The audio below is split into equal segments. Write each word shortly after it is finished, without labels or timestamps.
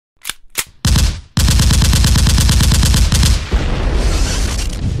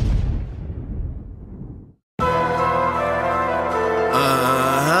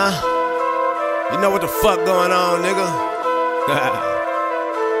fuck going on, nigga?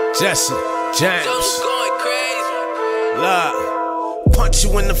 Jessejamesctc. Look, punch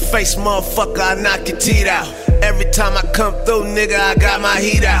you in the face, motherfucker, I knock your teeth out. Every time I come through, nigga, I got my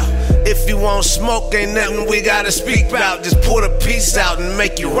heat out. If you want smoke, ain't nothing we gotta speak about. Just pull the piece out and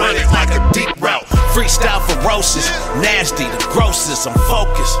make you run it like a deep route. Freestyle ferocious, nasty, the grossest. I'm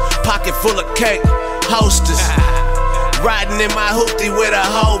focused, pocket full of cake, hostess. Riding in my hoopty with a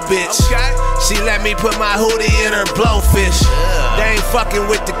hoe bitch. She let me put my hootie in her blowfish. They ain't fucking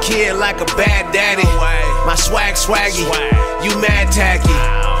with the kid like a bad daddy. My swag swaggy, you mad tacky.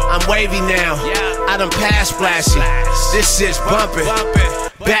 I'm wavy now, I done passed flashy. This shit's bumpin',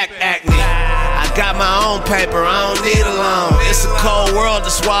 back acne. I got my own paper, I don't need a loan. It's a cold world,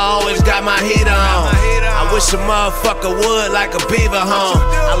 that's why I always got my heat on. I wish a motherfucker would like a beaver home.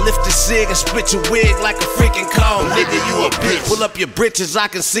 I lift the cig and split your wig like a freaking cone. Nigga, you a bitch. Pull up your britches, I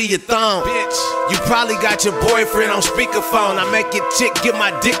can see your thumb. You probably got your boyfriend on speakerphone. I make your chick give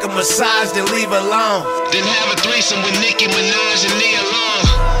my dick a massage, then leave alone. Then have a threesome with Nicki Minaj and Nia Long.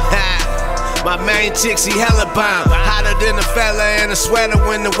 My main chick, she hella bomb. Hotter than a fella in a sweater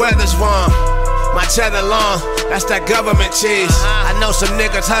when the weather's warm. My cheddar long, that's that government cheese. I know some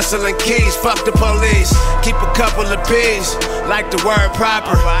niggas hustling keys, fuck the police. Keep a couple of peas, like the word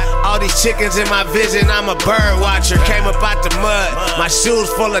proper. All these chickens in my vision, I'm a bird watcher. Came up out the mud, my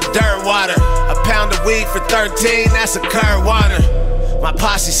shoes full of dirt water. A pound of weed for 13, that's a curd water. My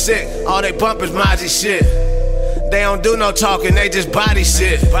posse sick, all they bump is Mozzie shit. They don't do no talking, they just body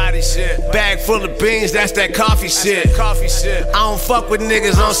shit. Bag full of beans, that's that coffee shit. I don't fuck with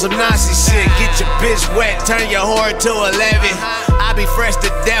niggas on some Nazi shit. Get your bitch wet, turn your whore to a levy. I be fresh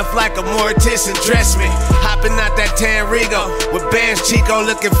to death like a mortician, dress me. Hopping out that tan Rigo with bands Chico,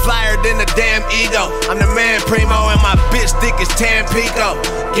 looking flyer than a damn ego. I'm the man primo and my bitch thick as Tampico.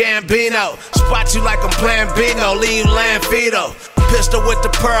 Gambino, spot you like I'm playing bingo, leave you Lanfito. Pistol with the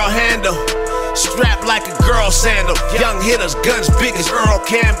pearl handle, strapped like a girl sandal. Young hitters, guns big as Earl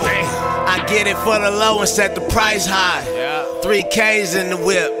Campbell. I get it for the low and set the price high. 3Ks in the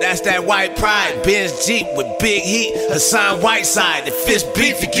whip, that's that white pride. Benz Jeep with big heat, Hassan Whiteside. If fist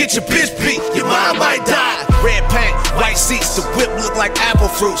beef, you get your bitch beat, your mom might die. Red paint, white seats, the whip look like apple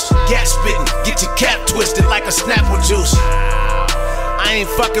fruits. Gas spitting, get your cap twisted like a Snapple juice. I ain't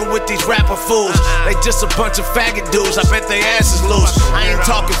fucking with these rapper fools. They just a bunch of faggot dudes, I bet they asses loose. I ain't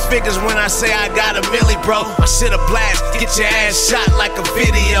talking figures when I say I got a milli, bro. My shit a blast, get your ass shot like a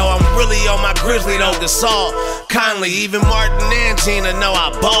video. I'm really on my grizzly though, Gasol, Conley, even Martin and Gina know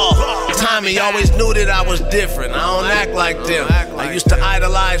I ball. Tommy always knew that I was different, I don't act like them. I used to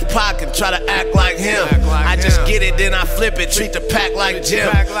idolize Pac and try to act like him. I just get it, then I flip it, treat the pack like Jim.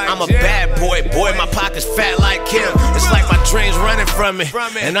 I'm a bad boy, my pocket's fat like Kim. It's like my dreams running from me,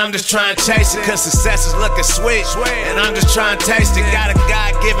 and I'm just trying to chase it, cause success is looking sweet, and I'm just trying to taste it. Got a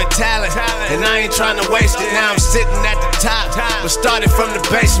God-given talent, and I ain't trying to waste it. Now I'm sitting at the top, but started from the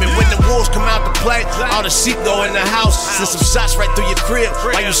basement. When the wolves come out to play, all the sheep go in the house. Send some shots right through your crib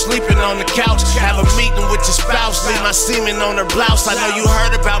while you sleeping on the couch. Have a meeting with your spouse, leave my semen on her blouse. I know you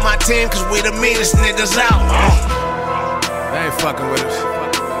heard about my team, cause we the meanest niggas out. They ain't fucking with us,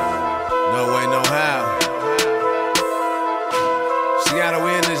 no way, no how. She gotta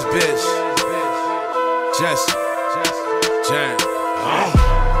win this bitch. Jessejamesctc.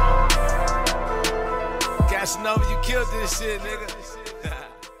 Casanova, you killed this shit, nigga.